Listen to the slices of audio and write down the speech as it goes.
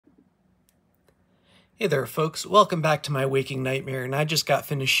Hey there folks, welcome back to my waking nightmare, and I just got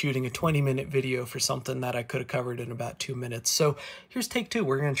finished shooting a 20-minute video for something that I could have covered in about 2 minutes. So here's take two,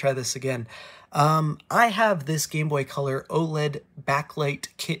 we're going to try this again. I have this Game Boy Color OLED backlight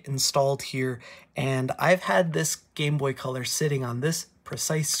kit installed here, and I've had this Game Boy Color sitting on this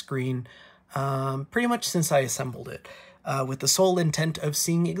precise screen pretty much since I assembled it. With the sole intent of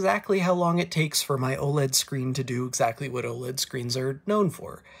seeing exactly how long it takes for my OLED screen to do exactly what OLED screens are known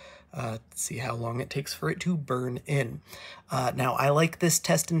for. See how long it takes for it to burn in. Now, I like this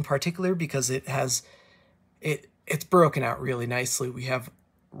test in particular because it's broken out really nicely. We have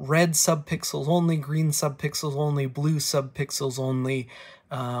red subpixels only, green subpixels only, blue subpixels only,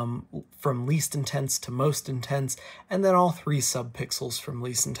 from least intense to most intense, and then all three subpixels from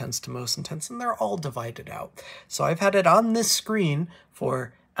least intense to most intense, and they're all divided out. So I've had it on this screen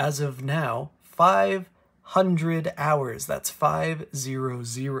for, as of now, 500 hours. That's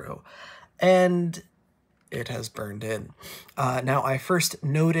 500. And it has burned in. Now, I first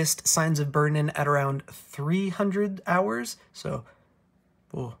noticed signs of burn-in at around 300 hours. So,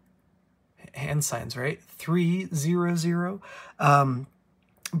 hand signs, right? 300.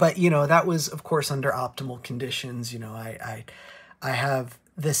 But, you know, that was, of course, under optimal conditions. You know, I have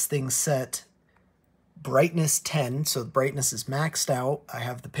this thing set brightness 10, so the brightness is maxed out. I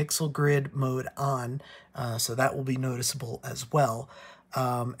have the pixel grid mode on, so that will be noticeable as well.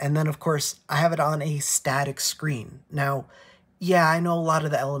 And then, of course, I have it on a static screen. Now, yeah, I know a lot of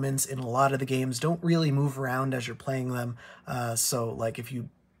the elements in a lot of the games don't really move around as you're playing them. So, like, if you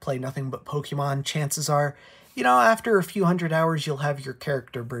play nothing but Pokemon, chances are, you know, after a few hundred hours, you'll have your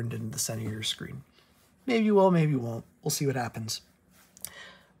character burned into the center of your screen. Maybe you will, maybe you won't. We'll see what happens.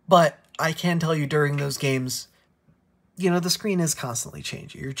 But I can tell you during those games, you know, the screen is constantly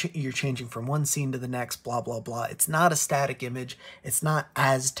changing. You're changing from one scene to the next, blah, blah, blah. It's not a static image. It's not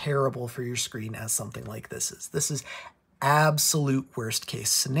as terrible for your screen as something like this is. This is absolute worst case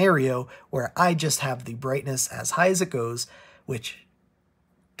scenario where I just have the brightness as high as it goes, which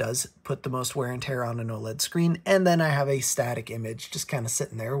does put the most wear and tear on an OLED screen, and then I have a static image just kind of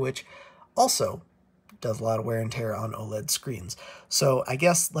sitting there, which also does a lot of wear and tear on OLED screens. So I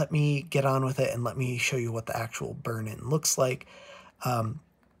guess let me get on with it and let me show you what the actual burn-in looks like.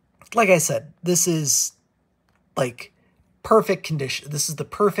 Like I said, this is like perfect condition. This is the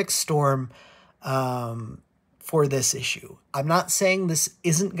perfect storm for this issue. I'm not saying this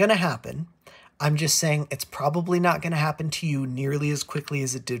isn't going to happen. I'm just saying it's probably not going to happen to you nearly as quickly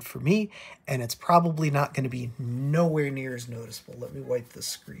as it did for me, and it's probably not going to be nowhere near as noticeable. Let me wipe the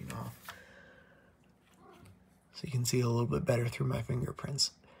screen off so you can see a little bit better through my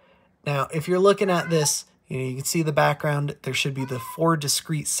fingerprints. Now, if you're looking at this, you know, you can see the background. There should be the 4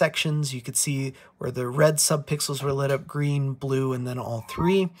 discrete sections. You could see where the red subpixels were lit up, green, blue, and then all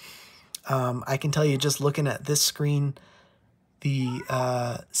 3. I can tell you just looking at this screen, the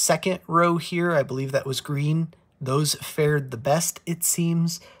second row here, I believe that was green. Those fared the best, it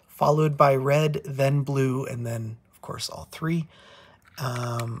seems, followed by red, then blue, and then, of course, all 3.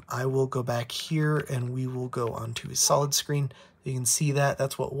 I will go back here and we will go onto a solid screen. You can see that.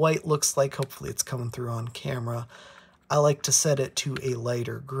 That's what white looks like. Hopefully it's coming through on camera. I like to set it to a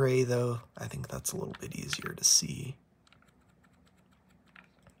lighter gray, though. I think that's a little bit easier to see.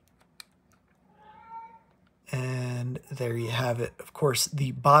 And there you have it. Of course,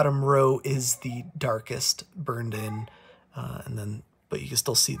 the bottom row is the darkest burned in, but you can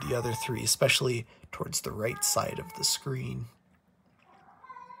still see the other 3, especially towards the right side of the screen.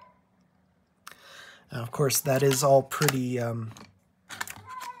 Now, of course, that is all pretty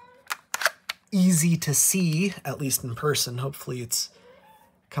easy to see, at least in person. Hopefully it's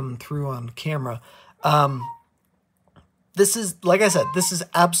coming through on camera. This is, like I said, this is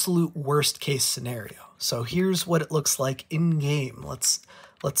absolute worst case scenario. So here's what it looks like in game. Let's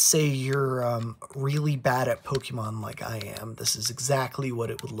say you're really bad at Pokemon like I am. This is exactly what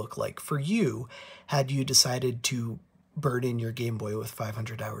it would look like for you had you decided to burn in your Game Boy with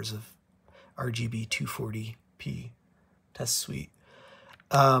 500 hours of RGB 240p test suite.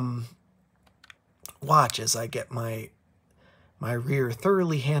 Watch as I get my rear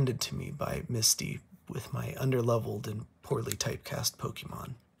thoroughly handed to me by Misty with my underleveled and poorly typecast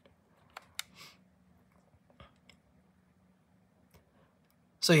Pokemon.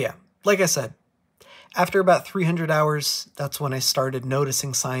 So yeah, like I said, after about 300 hours, that's when I started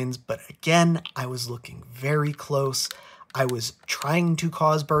noticing signs, but again, I was looking very close. I was trying to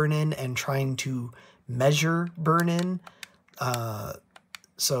cause burn-in and trying to measure burn-in.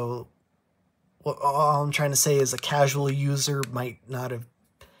 So all I'm trying to say is a casual user might not have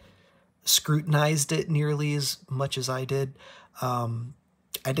scrutinized it nearly as much as I did. I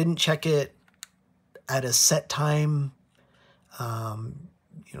didn't check it at a set time.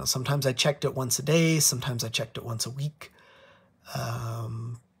 You know, sometimes I checked it once a day, sometimes I checked it once a week. I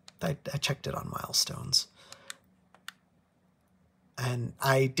checked it on milestones. And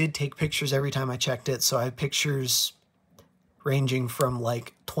I did take pictures every time I checked it, so I have pictures ranging from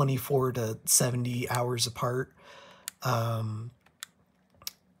like 24 to 70 hours apart. I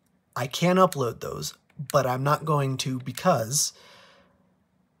can upload those, but I'm not going to because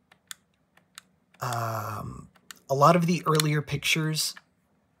a lot of the earlier pictures,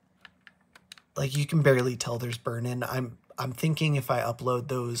 like, you can barely tell there's burn-in. I'm thinking if I upload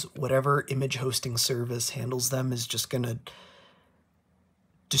those, whatever image hosting service handles them is just gonna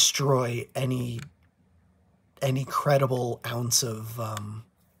destroy any credible ounce of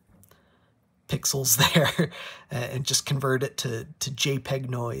pixels there and just convert it to JPEG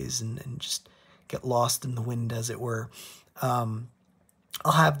noise and just get lost in the wind, as it were.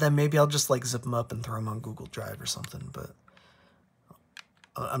 I'll have them, maybe I'll just like zip them up and throw them on Google Drive or something, but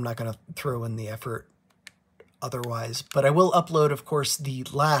I'm not going to throw in the effort otherwise. But I will upload, of course, the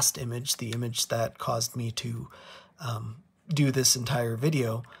last image, the image that caused me to do this entire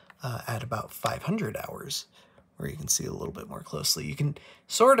video at about 500 hours, where you can see it a little bit more closely. You can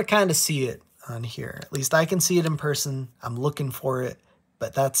sort of kind of see it on here. At least I can see it in person. I'm looking for it,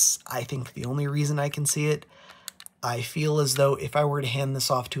 but that's, I think, the only reason I can see it. I feel as though if I were to hand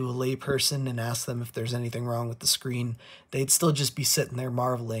this off to a layperson and ask them if there's anything wrong with the screen, they'd still just be sitting there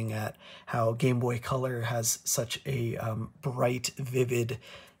marveling at how Game Boy Color has such a bright, vivid,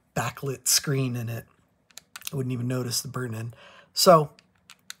 backlit screen in it. I wouldn't even notice the burn-in. So,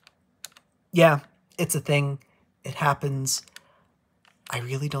 yeah, it's a thing. It happens. I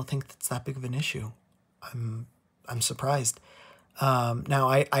really don't think that's that big of an issue. I'm surprised. Now,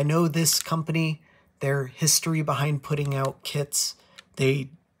 I know this company, their history behind putting out kits,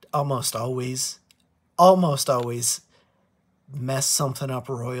 they almost always mess something up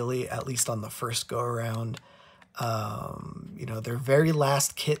royally, at least on the first go around. You know, their very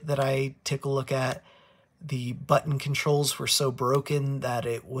last kit that I took a look at, the button controls were so broken that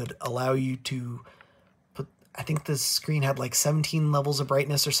it would allow you to put, I think the screen had like 17 levels of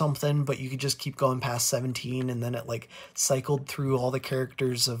brightness or something, but you could just keep going past 17, and then it like cycled through all the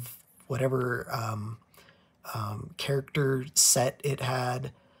characters of whatever character set it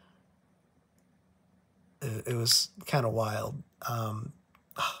had. It was kind of wild. Oh,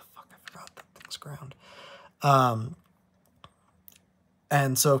 fuck, I forgot that thing's ground.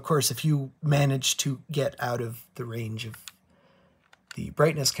 And so, of course, if you manage to get out of the range of the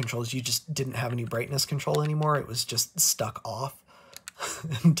brightness controls, you just didn't have any brightness control anymore. It was just stuck off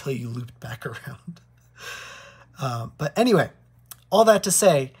until you looped back around. But anyway, all that to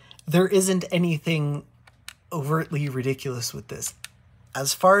say, there isn't anything overtly ridiculous with this.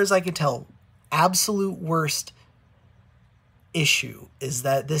 As far as I can tell, absolute worst issue is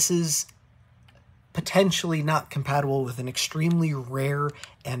that this is potentially not compatible with an extremely rare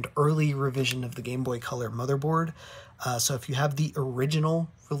and early revision of the Game Boy Color motherboard. So if you have the original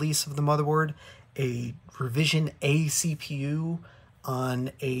release of the motherboard, a revision A CPU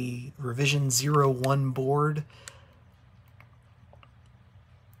on a revision 01 board,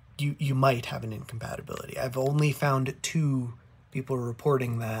 you might have an incompatibility. I've only found 2 people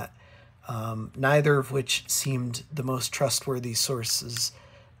reporting that, neither of which seemed the most trustworthy sources,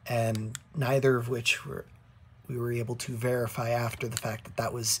 and neither of which we were able to verify after the fact that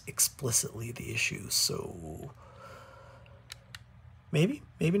that was explicitly the issue. So maybe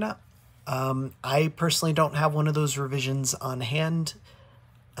not. I personally don't have one of those revisions on hand,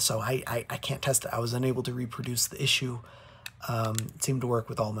 so I can't test it. I was unable to reproduce the issue. It seemed to work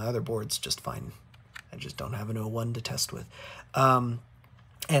with all my other boards just fine. I just don't have an 01 to test with. And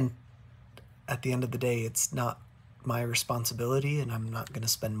at the end of the day, it's not my responsibility, and I'm not going to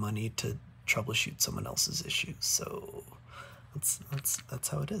spend money to troubleshoot someone else's issues. So that's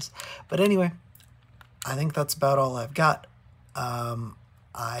how it is. But anyway, I think that's about all I've got.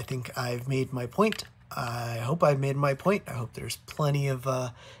 I think I've made my point. I hope I've made my point. I hope there's plenty of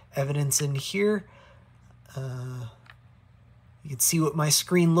evidence in here. You can see what my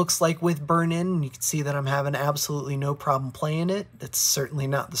screen looks like with burn-in. You can see that I'm having absolutely no problem playing it. It's certainly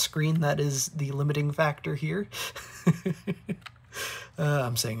not the screen that is the limiting factor here.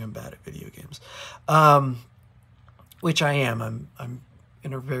 I'm saying I'm bad at video games, which I am. I'm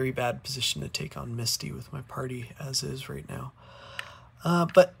in a very bad position to take on Misty with my party as is right now.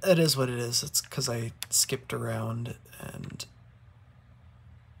 But it is what it is. It's because I skipped around and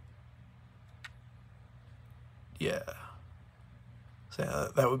yeah.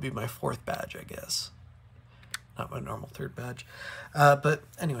 So that would be my 4th badge, I guess. Not my normal 3rd badge. But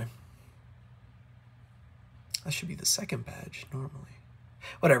anyway. That should be the second badge normally.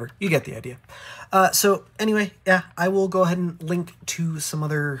 Whatever, you get the idea. So anyway, yeah, I will go ahead and link to some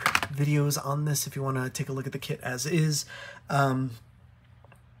other videos on this if you want to take a look at the kit as is. You can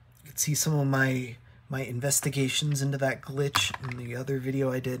see some of my investigations into that glitch in the other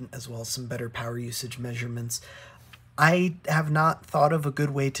video I did, as well as some better power usage measurements. I have not thought of a good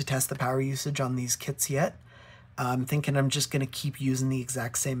way to test the power usage on these kits yet. I'm thinking I'm just going to keep using the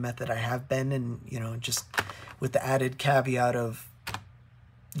exact same method I have been, and, you know, just with the added caveat of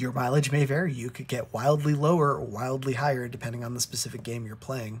your mileage may vary. You could get wildly lower or wildly higher depending on the specific game you're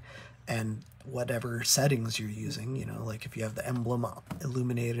playing and whatever settings you're using, you know, like if you have the emblem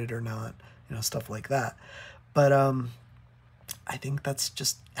illuminated or not, you know, stuff like that. But I think that's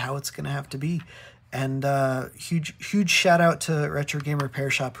just how it's going to have to be. And huge shout out to Retro Game Repair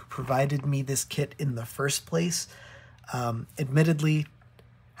Shop, who provided me this kit in the first place. Admittedly,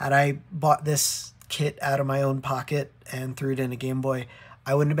 had I bought this kit out of my own pocket and threw it in a Game Boy,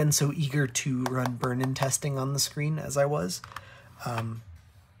 I wouldn't have been so eager to run burn-in testing on the screen as I was.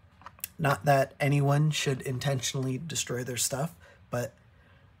 Not that anyone should intentionally destroy their stuff, but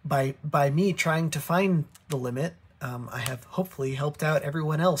by me trying to find the limit, I have hopefully helped out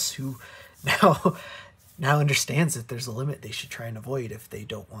everyone else who now understands that there's a limit they should try and avoid if they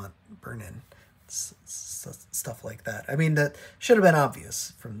don't want burn-in. Stuff like that. I mean, that should have been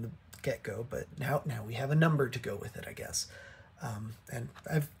obvious from the get-go, but now we have a number to go with it, I guess. And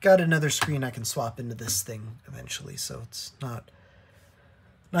I've got another screen I can swap into this thing eventually, so it's not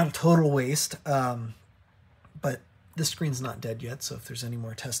a total waste. But this screen's not dead yet, so if there's any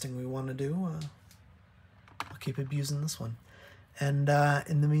more testing we want to do, I'll keep abusing this one. And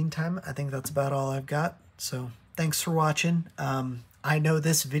in the meantime, I think that's about all I've got. So thanks for watching. I know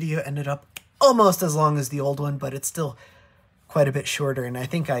this video ended up almost as long as the old one, but it's still quite a bit shorter, and I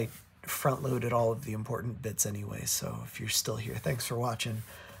think I front-loaded all of the important bits anyway. So if you're still here, thanks for watching.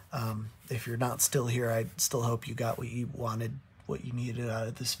 If you're not still here, I still hope you got what you wanted, what you needed out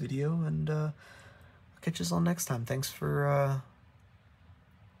of this video, and I'll catch you all next time. Thanks for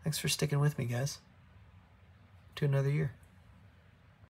sticking with me, guys, to another year.